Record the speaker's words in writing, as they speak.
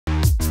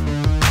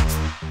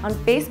On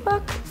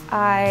Facebook,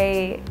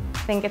 I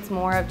think it's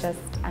more of just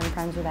I'm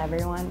friends with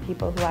everyone,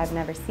 people who I've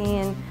never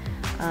seen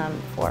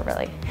for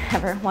really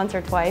ever, once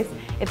or twice.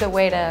 It's a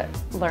way to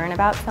learn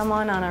about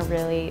someone on a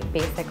really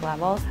basic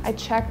level. I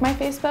check my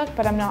Facebook,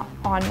 but I'm not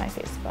on my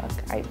Facebook.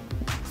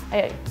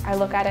 I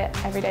look at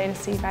it every day to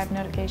see if I have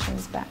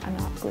notifications, but I'm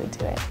not glued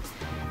to it.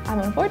 I'm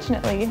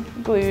unfortunately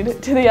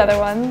glued to the other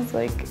ones,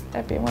 like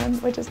everyone,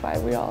 which is why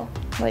we all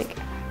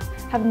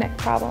have neck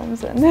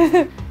problems. And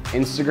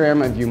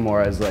Instagram I view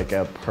more as like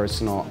a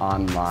personal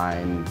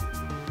online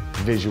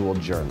visual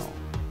journal.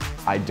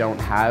 I don't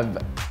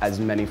have as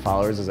many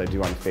followers as I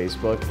do on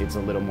Facebook. It's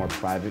a little more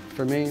private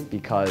for me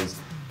because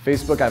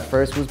Facebook at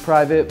first was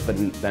private, but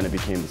then it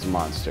became this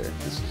monster,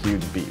 this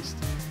huge beast.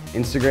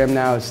 Instagram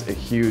now is a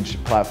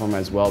huge platform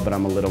as well, but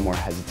I'm a little more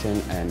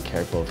hesitant and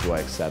careful of who I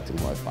accept and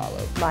who I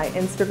follow. My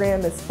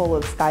Instagram is full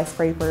of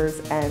skyscrapers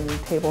and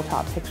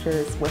tabletop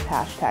pictures with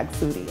hashtag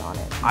foodie on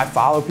it. I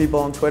follow people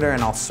on Twitter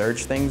and I'll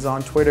search things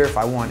on Twitter if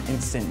I want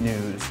instant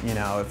news. You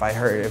know,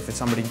 if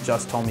somebody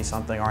just told me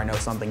something or I know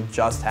something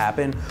just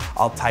happened,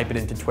 I'll type it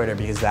into Twitter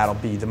because that'll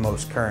be the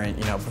most current,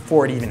 you know,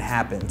 before it even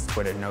happens,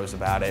 Twitter knows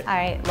about it.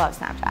 I love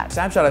Snapchat.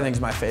 Snapchat I think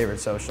is my favorite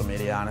social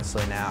media,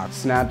 honestly, now.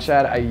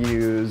 Snapchat I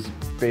use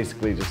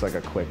basically just like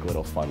a quick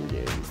little fun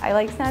game. I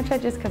like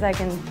Snapchat just because I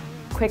can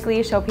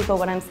quickly show people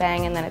what I'm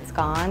saying and then it's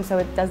gone. So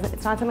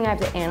it's not something I have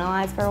to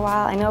analyze for a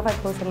while. I know if I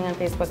post something on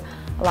Facebook,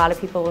 a lot of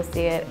people will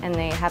see it and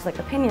they have like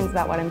opinions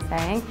about what I'm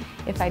saying.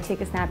 If I take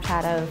a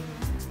Snapchat of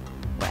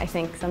what I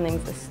think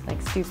something's just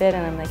like stupid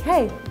and I'm like,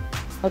 hey,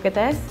 look at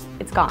this,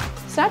 it's gone.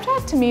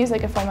 Snapchat to me is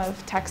like a form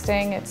of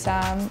texting. It's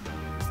a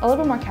little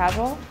bit more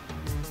casual.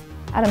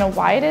 I don't know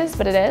why it is,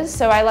 but it is.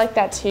 So I like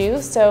that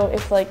too. So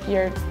if like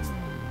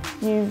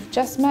you've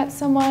just met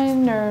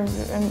someone or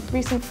a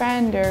recent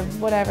friend or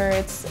whatever,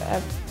 it's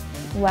a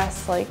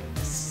less like,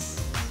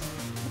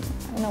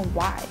 I don't know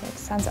why, it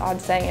sounds odd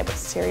saying it, but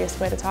serious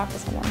way to talk to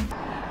someone.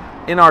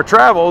 In our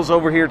travels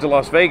over here to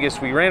Las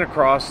Vegas, we ran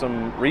across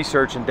some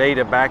research and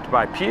data backed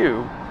by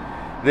Pew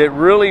that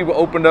really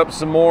opened up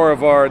some more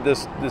of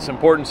this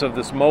importance of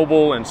this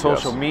mobile and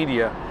social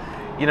media.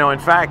 You know, in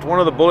fact, one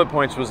of the bullet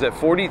points was that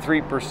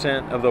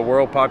 43% of the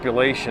world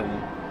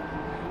population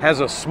has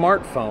a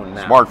smartphone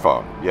now.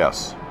 Smartphone,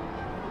 yes.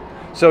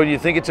 So you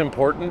think it's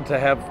important to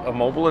have a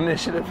mobile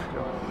initiative?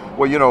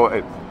 Well, you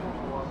know,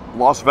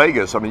 Las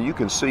Vegas, I mean, you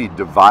can see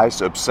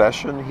device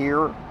obsession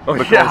here. Oh,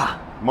 because yeah.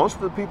 most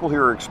of the people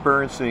here are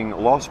experiencing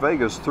Las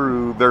Vegas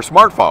through their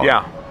smartphone.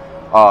 Yeah.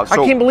 I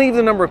can't believe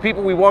the number of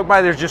people we walk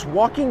by. They're just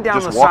walking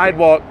down the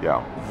sidewalk,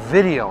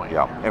 videoing.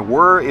 Yeah, and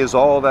where is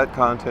all that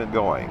content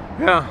going?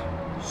 Yeah.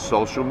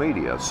 Social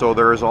media. So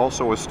there is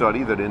also a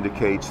study that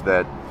indicates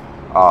that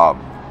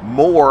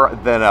more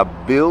than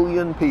 1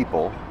 billion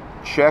people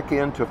check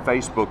into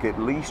Facebook at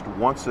least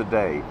once a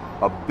day.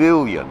 1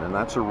 billion, and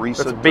that's a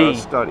recent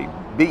study.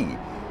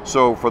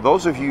 So for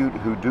those of you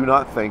who do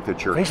not think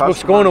that your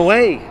Facebook's going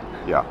away.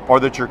 Yeah, or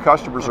that your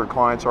customers or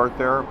clients aren't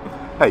there,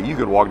 hey, you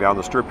could walk down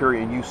the strip here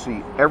and you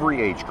see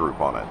every age group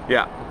on it.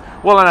 Yeah.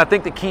 Well, and I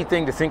think the key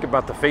thing to think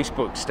about the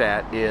Facebook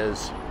stat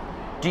is,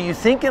 do you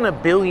think in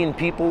 1 billion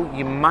people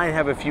you might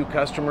have a few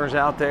customers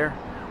out there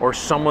or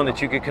someone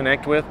that you could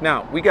connect with?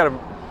 Now, you got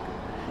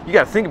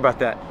to think about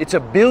that. It's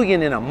 1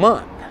 billion in a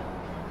month.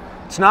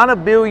 It's not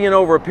 1 billion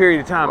over a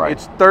period of time. Right.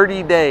 It's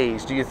 30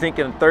 days. Do you think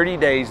in 30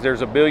 days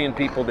there's 1 billion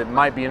people that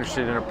might be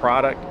interested in a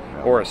product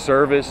or a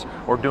service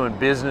or doing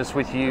business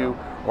with you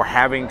or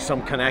having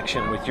some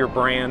connection with your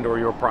brand or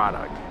your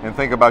product? And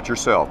think about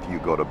yourself. You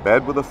go to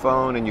bed with a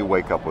phone and you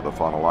wake up with a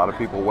phone. A lot of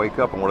people wake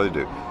up and what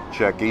do?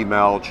 Check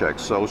email, check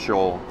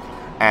social.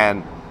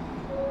 And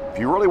if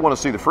you really want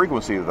to see the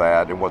frequency of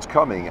that and what's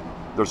coming,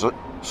 there's a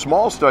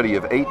small study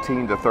of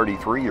 18 to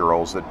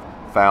 33-year-olds that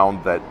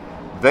found that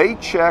they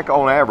check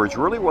on average,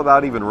 really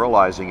without even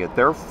realizing it,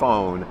 their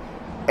phone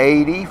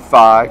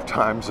 85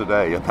 times a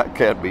day, and that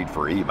can't be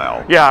for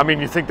email. Yeah, I mean,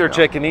 you think they're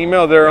checking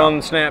email, they're on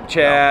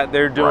Snapchat,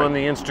 they're doing the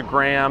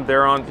Instagram,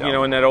 they're on, you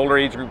know, in that older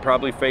age group,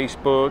 probably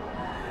Facebook.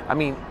 I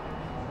mean,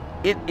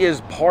 it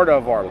is part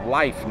of our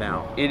life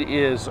now. It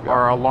is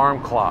our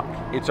alarm clock.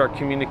 It's our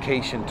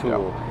communication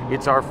tool.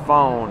 It's our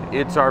phone.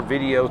 It's our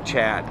video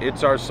chat.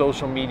 It's our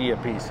social media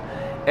piece.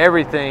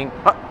 Everything.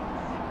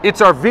 It's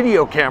our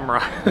video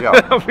camera.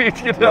 Yeah. I mean,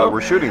 you know?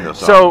 We're shooting this.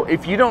 So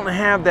if you don't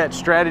have that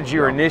strategy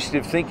or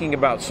initiative thinking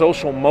about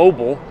social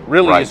mobile,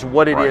 really is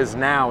what it is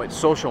now. It's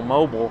social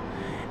mobile.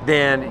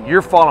 Then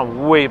you're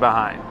falling way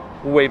behind.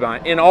 Way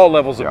behind in all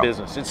levels of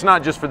business. It's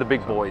not just for the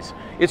big boys.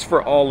 It's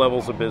for all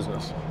levels of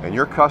business. And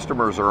your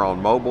customers are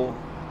on mobile,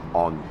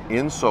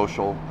 in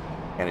social,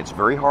 and it's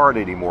very hard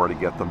anymore to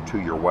get them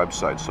to your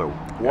website. So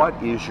what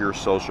is your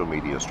social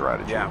media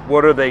strategy? Yeah.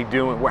 What are they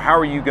doing? How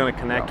are you going to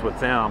connect with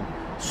them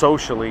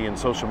socially and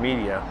social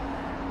media?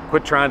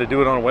 Quit trying to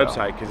do it on a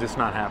website because it's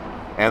not happening.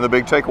 And the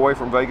big takeaway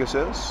from Vegas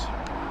is?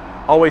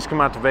 Always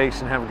come out to Vegas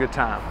and have a good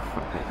time.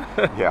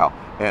 Yeah,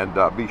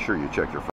 and be sure you check your